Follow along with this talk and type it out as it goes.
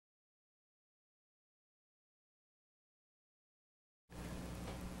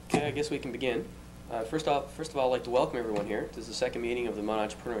Okay, I guess we can begin. First of all, I'd like to welcome everyone here. This is the second meeting of the MUN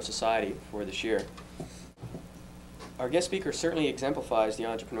Entrepreneur Society for this year. Our guest speaker certainly exemplifies the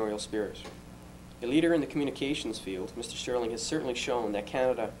entrepreneurial spirit. A leader in the communications field, Mr. Stirling has certainly shown that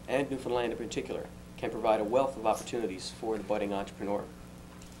Canada, and Newfoundland in particular, can provide a wealth of opportunities for the budding entrepreneur.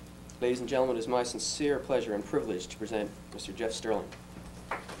 Ladies and gentlemen, it is my sincere pleasure and privilege to present Mr. Geoff Stirling.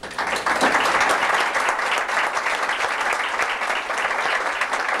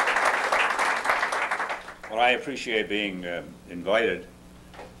 Well, I appreciate being invited.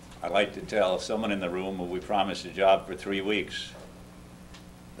 I'd like to tell someone in the room who we promised a job for 3 weeks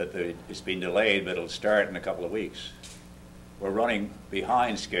that it's been delayed, but it'll start in a couple of weeks. We're running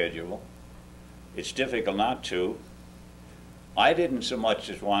behind schedule. It's difficult not to. I didn't so much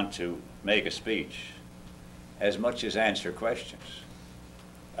as want to make a speech as much as answer questions.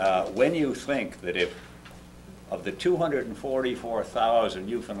 When you think that if of the 244,000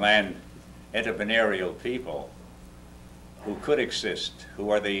 Newfoundland entrepreneurial people who could exist, who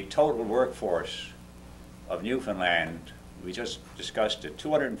are the total workforce of Newfoundland, we just discussed it,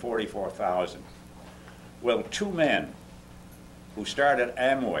 244,000. Well, 2 men who started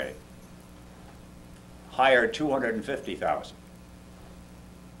Amway hired 250,000.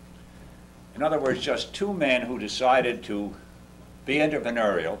 In other words, just 2 men who decided to be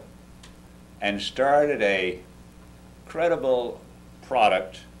entrepreneurial and started a credible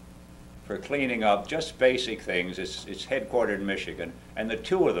product for cleaning up just basic things. It's headquartered in Michigan, and the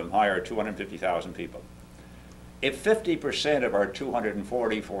 2 of them hired 250,000 people. If 50% of our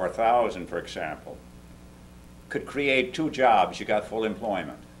 244,000, for example, could create 2 jobs, you got full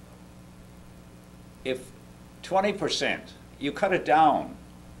employment. If 20%, you cut it down,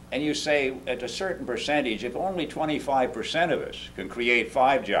 and you say at a certain percentage, if only 25% of us can create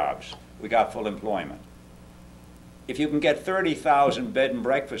 5 jobs, we got full employment. If you can get 30,000 bed and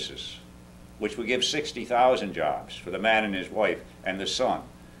breakfasts, which would give 60,000 jobs for the man and his wife and the son,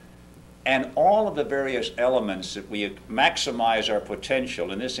 and all of the various elements that we maximize our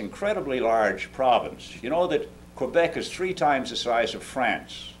potential in this incredibly large province. You know that Quebec is 3 times the size of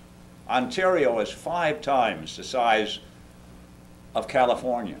France. Ontario is 5 times the size of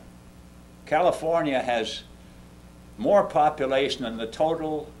California. California has more population than the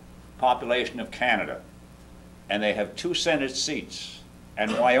total population of Canada, and they have 2 Senate seats.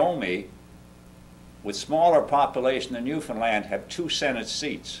 And Wyoming, with smaller population than Newfoundland, have 2 Senate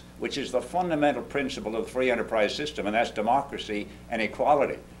seats, which is the fundamental principle of the free enterprise system, and that's democracy and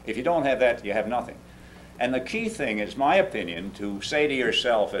equality. If you don't have that, you have nothing. And the key thing is, my opinion, to say to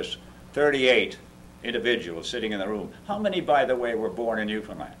yourself as 38 individuals sitting in the room, how many, by the way, were born in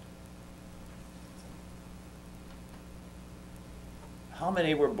Newfoundland? How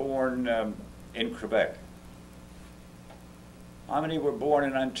many were born in Quebec? How many were born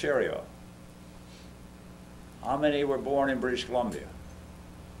in Ontario? How many were born in British Columbia?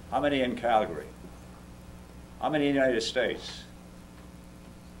 How many in Calgary? How many in the United States?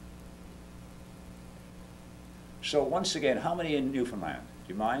 So once again, how many in Newfoundland?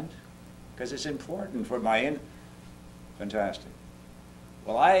 Do you mind? Because it's important for my Fantastic.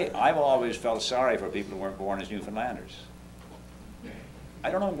 Well, I've always felt sorry for people who weren't born as Newfoundlanders.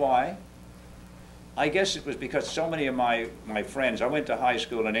 I don't know why. I guess it was because so many of my friends, I went to high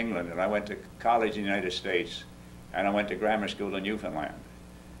school in England, and I went to college in the United States, and I went to grammar school in Newfoundland.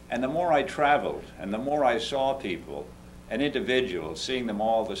 And the more I traveled, and the more I saw people and individuals, seeing them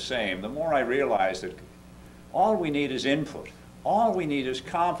all the same, the more I realized that all we need is input. All we need is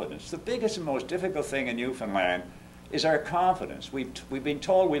confidence. The biggest and most difficult thing in Newfoundland is our confidence. We've been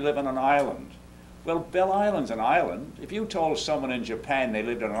told we live on an island. Well, Bell Island's an island. If you told someone in Japan they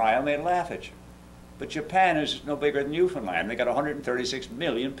lived on an island, they'd laugh at you. But Japan is no bigger than Newfoundland. They got 136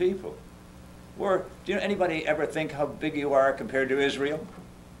 million people. Do anybody ever think how big you are compared to Israel?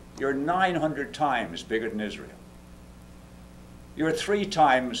 You're 900 times bigger than Israel. You're 3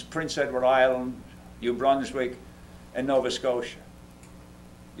 times Prince Edward Island, New Brunswick, and Nova Scotia.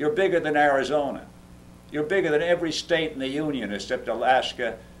 You're bigger than Arizona. You're bigger than every state in the Union except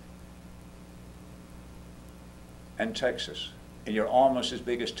Alaska and Texas. And you're almost as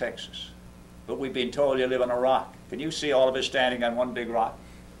big as Texas. But we've been told you live on a rock. Can you see all of us standing on one big rock?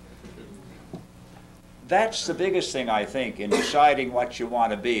 That's the biggest thing, I think, in deciding what you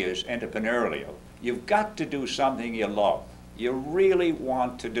want to be as entrepreneurial. You've got to do something you love. You really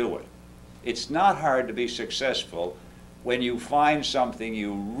want to do it. It's not hard to be successful when you find something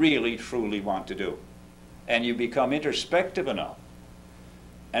you really, truly want to do. And you become introspective enough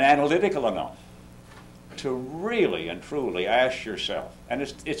and analytical enough to really and truly ask yourself, and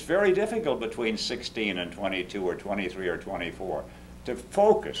it's very difficult between 16 and 22 or 23 or 24, to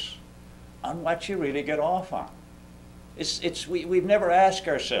focus on what you really get off on. We've never asked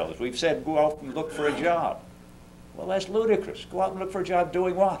ourselves. We've said, go out and look for a job. Well, that's ludicrous. Go out and look for a job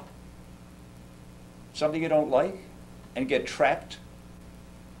doing what? Something you don't like and get trapped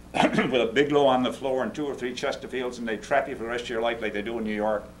with a biglow on the floor and 2 or 3 Chesterfields, and they trap you for the rest of your life like they do in New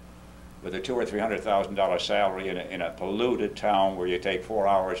York with a $200,000 or $300,000 salary in a polluted town where you take 4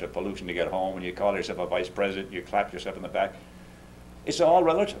 hours of pollution to get home and you call yourself a vice president, you clap yourself in the back. It's all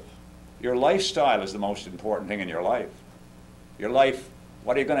relative. Your lifestyle is the most important thing in your life. Your life,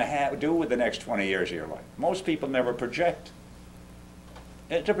 what are you going to do with the next 20 years of your life? Most people never project.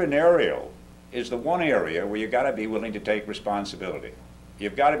 Entrepreneurial is the one area where you've got to be willing to take responsibility.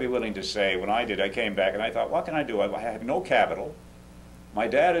 You've got to be willing to say, when I did, I came back and I thought, what can I do? I have no capital. My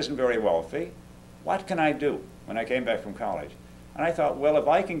dad isn't very wealthy. What can I do when I came back from college? And I thought, well, if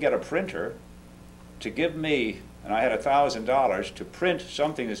I can get a printer to give me, and I had $1,000 to print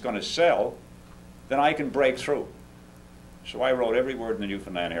something that's going to sell, then I can break through. So I wrote every word in the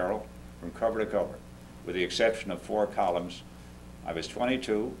Newfoundland Herald from cover to cover, with the exception of 4 columns. I was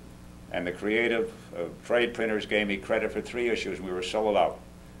 22, and the creative trade printers gave me credit for 3 issues, and we were sold out.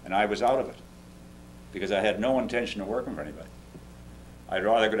 And I was out of it, because I had no intention of working for anybody. I'd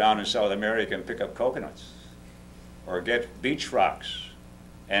rather go down in South America and pick up coconuts, or get beach rocks,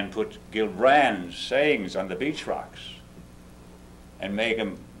 and put Gilbrand's sayings on the beach rocks, and make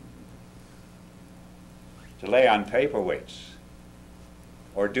them to lay on paperweights,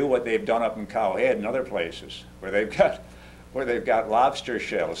 or do what they've done up in Cowhead and other places where they've got lobster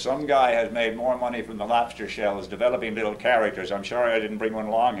shells. Some guy has made more money from the lobster shells developing little characters. I'm sorry I didn't bring one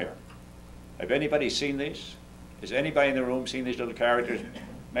along here. Have anybody seen these? Has anybody in the room seen these little characters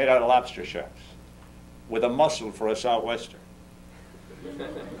made out of lobster shells with a muscle for a southwester?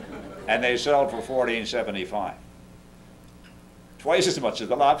 And they sell for $14.75. Twice as much as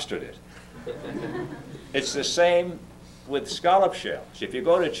the lobster did. It's the same with scallop shells. If you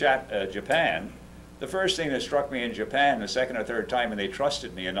go to Japan, the first thing that struck me in Japan the second or third time, and they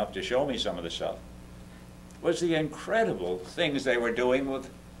trusted me enough to show me some of the stuff, was the incredible things they were doing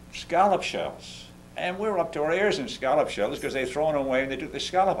with scallop shells. And we're up to our ears in scallop shells because they throw them away and they took the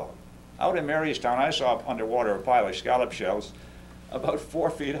scallop out. Out in Marystown, I saw underwater a pile of scallop shells about 4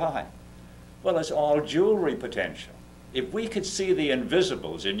 feet high. Well, it's all jewelry potential. If we could see the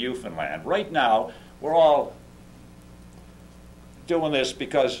invisibles in Newfoundland, right now, we're all doing this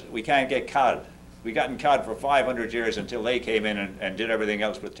because we can't get cod. We got in cod for 500 years until they came in and did everything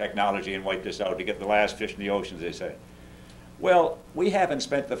else with technology and wiped us out to get the last fish in the oceans, they say. Well, we haven't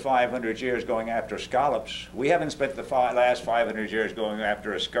spent the 500 years going after scallops. We haven't spent the last 500 years going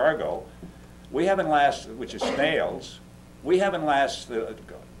after escargot. We haven't which is snails. We haven't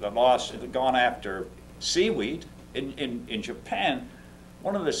gone after seaweed. In Japan,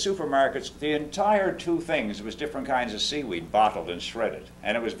 one of the supermarkets, the entire 2 things was different kinds of seaweed bottled and shredded.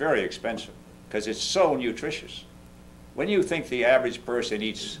 And it was very expensive because it's so nutritious. When you think the average person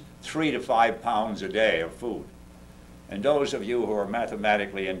eats 3 to 5 pounds a day of food, and those of you who are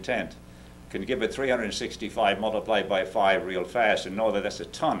mathematically intent can give it 365 multiplied by 5 real fast and know that that's a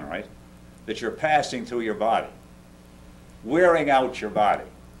ton, right? That you're passing through your body, wearing out your body.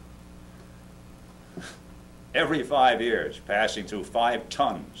 Every 5 years, passing through 5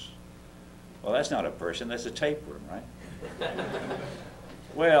 tons. Well, that's not a person, that's a tapeworm, right?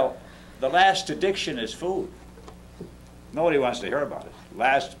 Well, the last addiction is food. Nobody wants to hear about it. The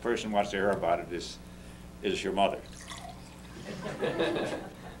last person wants to hear about it is your mother.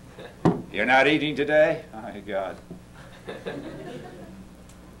 You're not eating today? Oh, my God.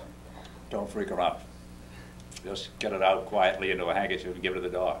 Don't freak her out. Just get it out quietly into a handkerchief and give it to the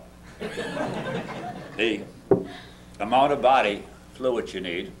dog. The amount of body fluid you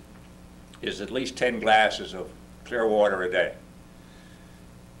need is at least 10 glasses of clear water a day.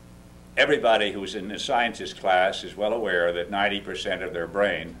 Everybody who's in the scientist class is well aware that 90% of their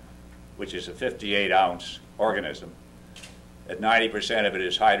brain, which is a 58-ounce organism, that 90% of it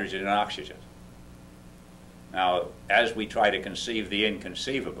is hydrogen and oxygen. Now, as we try to conceive the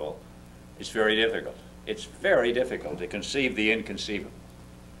inconceivable, it's very difficult. It's very difficult to conceive the inconceivable.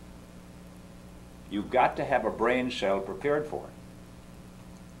 You've got to have a brain cell prepared for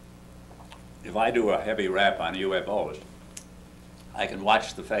it. If I do a heavy rap on UFOs, I can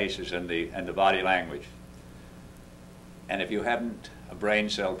watch the faces and the body language. And if you haven't a brain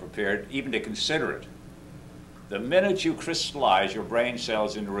cell prepared, even to consider it, the minute you crystallize your brain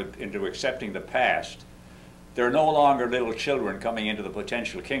cells into accepting the past, they're no longer little children coming into the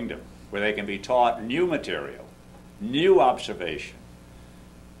potential kingdom where they can be taught new material, new observation,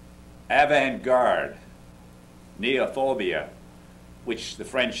 avant-garde, neophobia, which the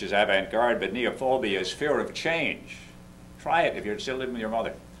French is avant-garde, but neophobia is fear of change. Try it if you're still living with your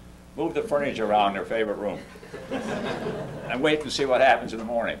mother. Move the furniture around their favorite room and wait and see what happens in the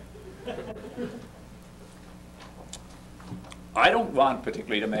morning. I don't want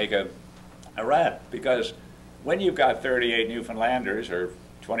particularly to make a rap, because when you've got 38 Newfoundlanders or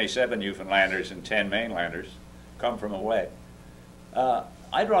 27 Newfoundlanders and 10 mainlanders come from away,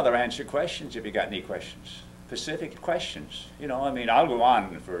 I'd rather answer questions if you got any questions, specific questions. You know, I mean, I'll go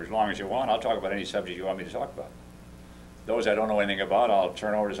on for as long as you want. I'll talk about any subject you want me to talk about. Those I don't know anything about, I'll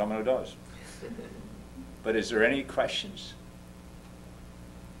turn over to someone who does. But is there any questions?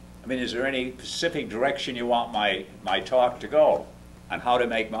 I mean, is there any specific direction you want my talk to go on how to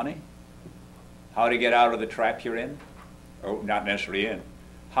make money? How to get out of the trap you're in? Or not necessarily in.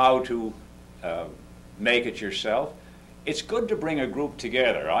 How to make it yourself? It's good to bring a group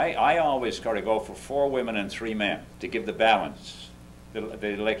together. I always try to go for 4 women and 3 men to give the balance, the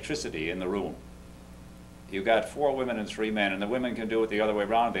electricity in the room. You've got 4 women and 3 men, and the women can do it the other way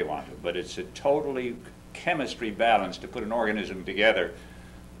around if they want to. But it's a totally chemistry balance to put an organism together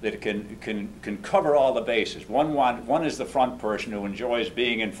that can cover all the bases. One is the front person who enjoys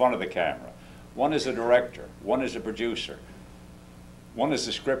being in front of the camera. One is the director. One is the producer. One is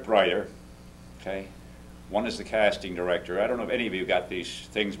the script writer. Okay. One is the casting director. I don't know if any of you got these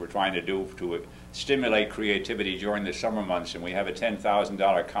things we're trying to do to stimulate creativity during the summer months, and we have a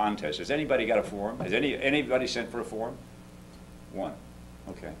 $10,000 contest. Has anybody got a form? Has anybody sent for a form? 1.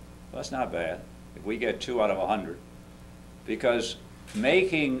 Okay. Well, that's not bad. If we get 2 out of 100. Because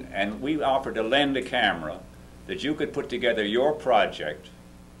making, and we offered to lend a camera that you could put together your project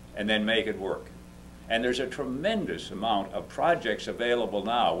and then make it work. And there's a tremendous amount of projects available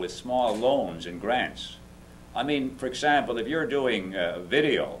now with small loans and grants. I mean, for example, if you're doing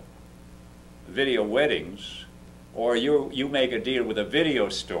video weddings, or you make a deal with a video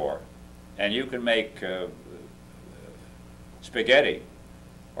store, and you can make spaghetti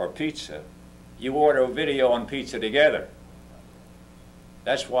or pizza, you order video and pizza together.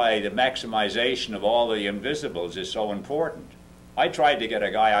 That's why the maximization of all the invisibles is so important. I tried to get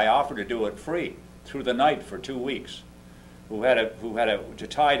a guy, I offered to do it free through the night for 2 weeks, who had to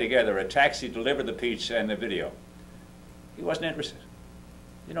tie together a taxi, deliver the pizza and the video. He wasn't interested.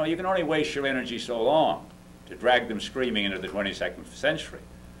 You know, you can only waste your energy so long to drag them screaming into the 22nd century.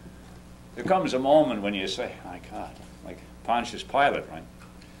 There comes a moment when you say, my God, like Pontius Pilate, right?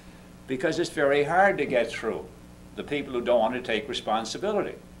 Because it's very hard to get through the people who don't want to take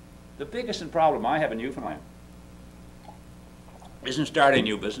responsibility. The biggest problem I have in Newfoundland isn't starting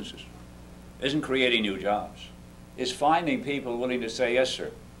new businesses, isn't creating new jobs, is finding people willing to say, yes,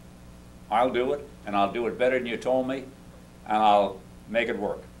 sir, I'll do it, and I'll do it better than you told me, and I'll make it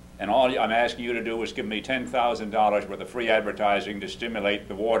work. And all I'm asking you to do is give me $10,000 worth of free advertising to stimulate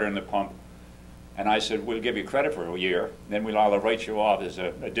the water in the pump. And I said, we'll give you credit for a year, then we'll either write you off as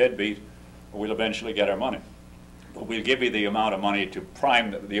a deadbeat, or we'll eventually get our money. But we'll give you the amount of money to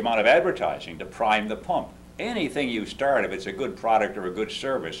prime, the amount of advertising to prime the pump. Anything you start, if it's a good product or a good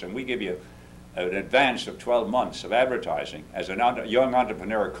service, and we give you an advance of 12 months of advertising as a young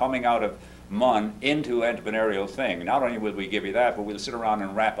entrepreneur coming out of MUN into entrepreneurial thing, not only will we give you that, but we'll sit around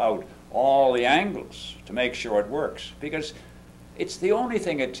and wrap out all the angles to make sure it works. Because it's the only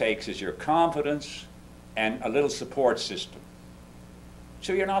thing it takes is your confidence and a little support system.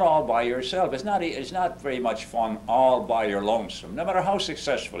 So you're not all by yourself. It's not very much fun all by your lonesome, no matter how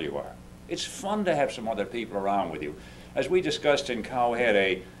successful you are. It's fun to have some other people around with you. As we discussed in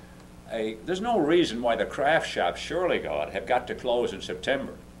Cowhead, there's no reason why the craft shops, surely God, have got to close in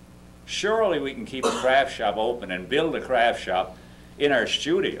September. Surely we can keep a craft shop open and build a craft shop in our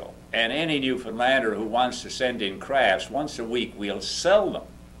studio, and any Newfoundlander who wants to send in crafts, once a week we'll sell them.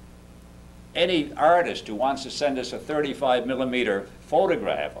 Any artist who wants to send us a 35mm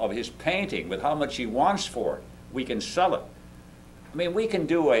photograph of his painting with how much he wants for it, we can sell it. I mean, we can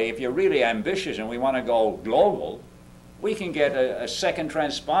do if you're really ambitious and we want to go global, we can get a second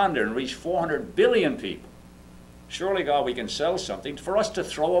transponder and reach 400 billion people. Surely, God, we can sell something. For us to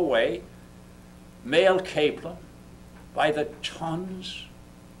throw away male capelin by the tons,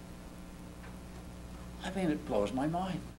 I mean, it blows my mind.